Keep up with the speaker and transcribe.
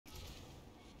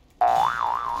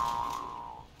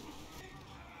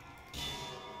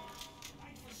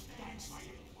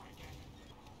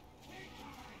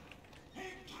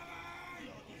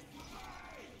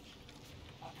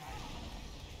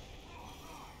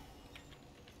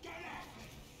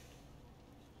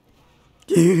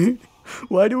Dude,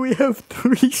 why do we have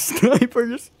 3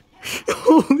 snipers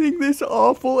holding this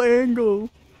awful angle?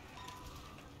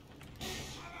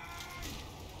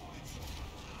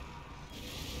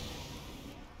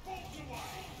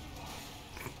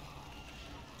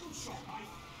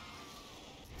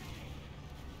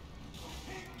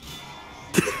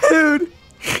 Dude!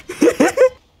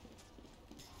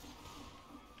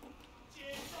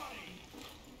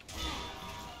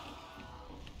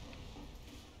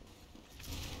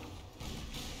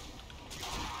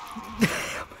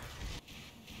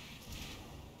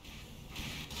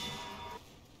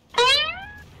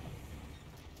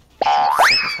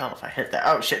 Hell if I hit that.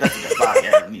 Oh shit, that's a dead body.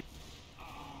 I didn't need.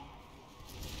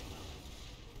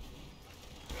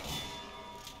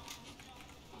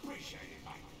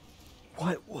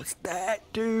 What was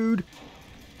that, dude?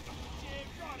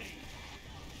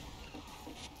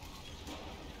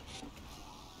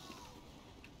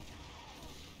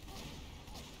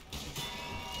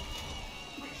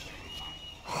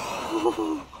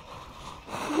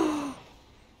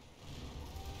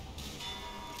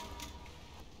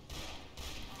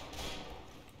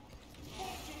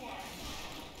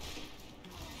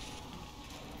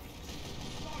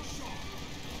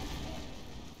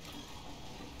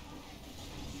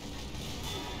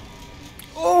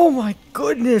 Oh my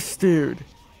goodness, dude.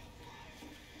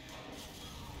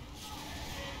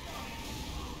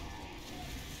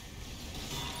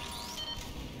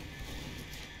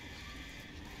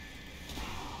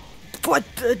 What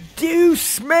the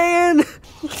deuce, man?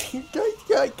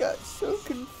 I got so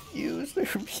confused. I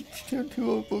reached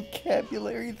into a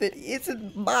vocabulary that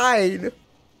isn't mine.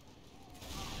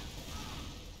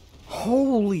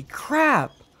 Holy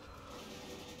crap.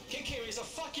 Kick him, he's a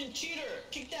fucking cheater!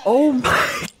 Kick that Oh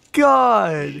my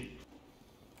god.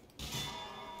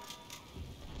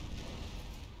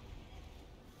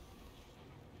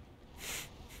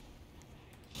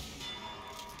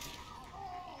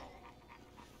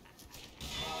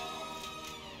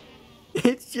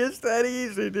 It's just that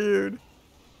easy, dude.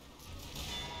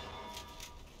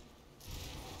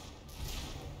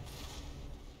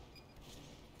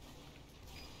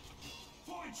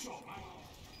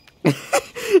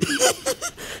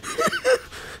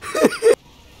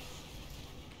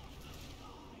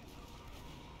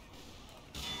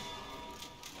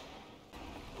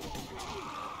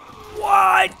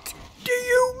 What do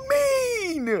you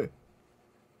mean?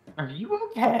 Are you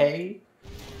okay?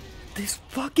 This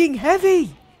fucking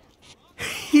heavy.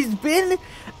 He's been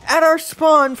at our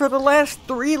spawn for the last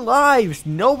 3 lives.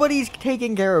 Nobody's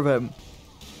taking care of him.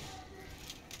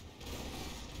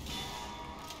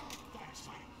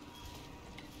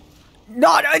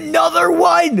 Not another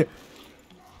one!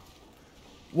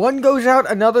 One goes out,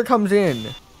 another comes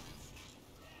in.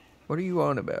 What are you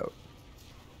on about?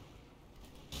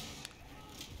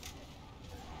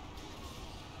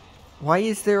 Why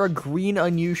is there a green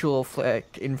unusual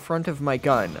effect in front of my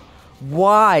gun?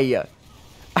 Why?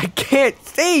 I can't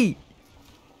see!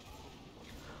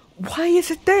 Why is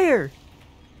it there?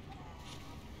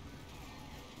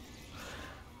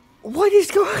 What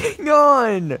is going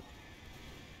on?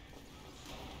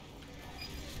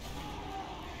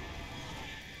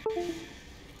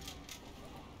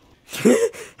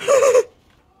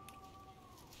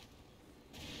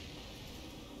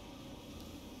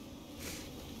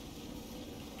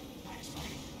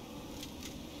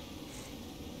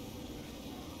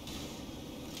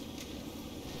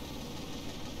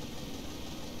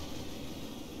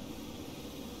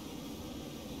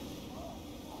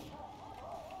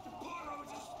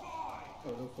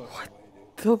 What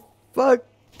the fuck?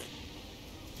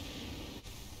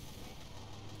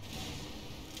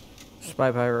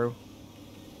 Spy Pyro.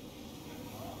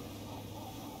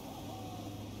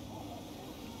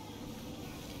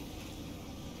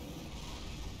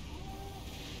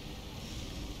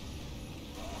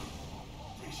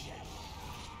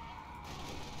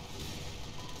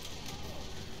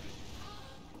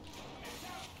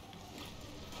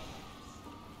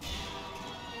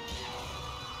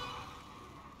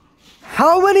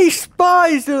 How many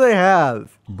spies do they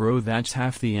have? Bro, that's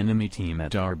half the enemy team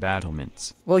at our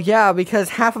battlements. Well, yeah, because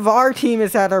half of our team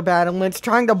is at our battlements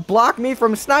trying to block me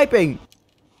from sniping.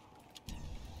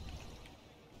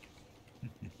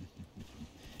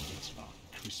 It's our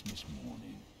Christmas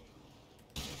morning.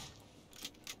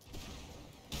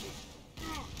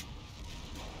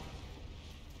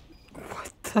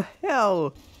 What the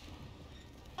hell?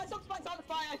 I saw the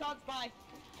spy, I saw the spy!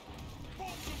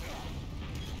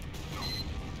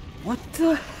 What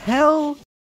the hell?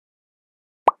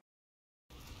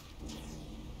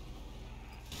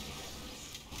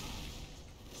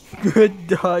 Good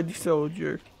dodge,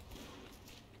 soldier.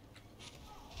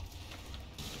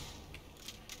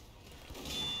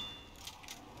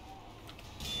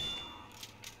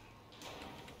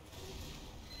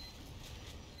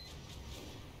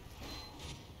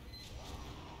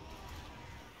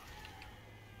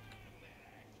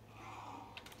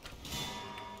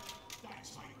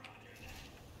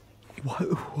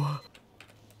 What?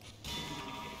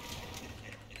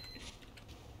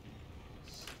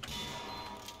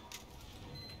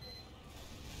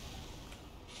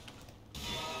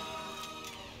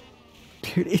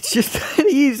 Dude, it's just that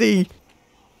easy.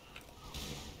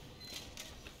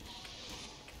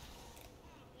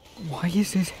 Why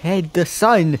is his head the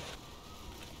sun?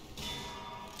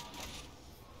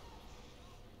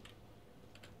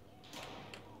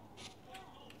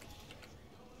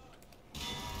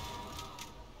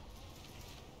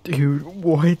 Dude,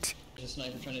 what? There's a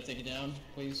sniper trying to take it down,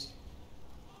 please.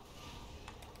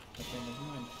 Okay, never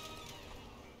mind.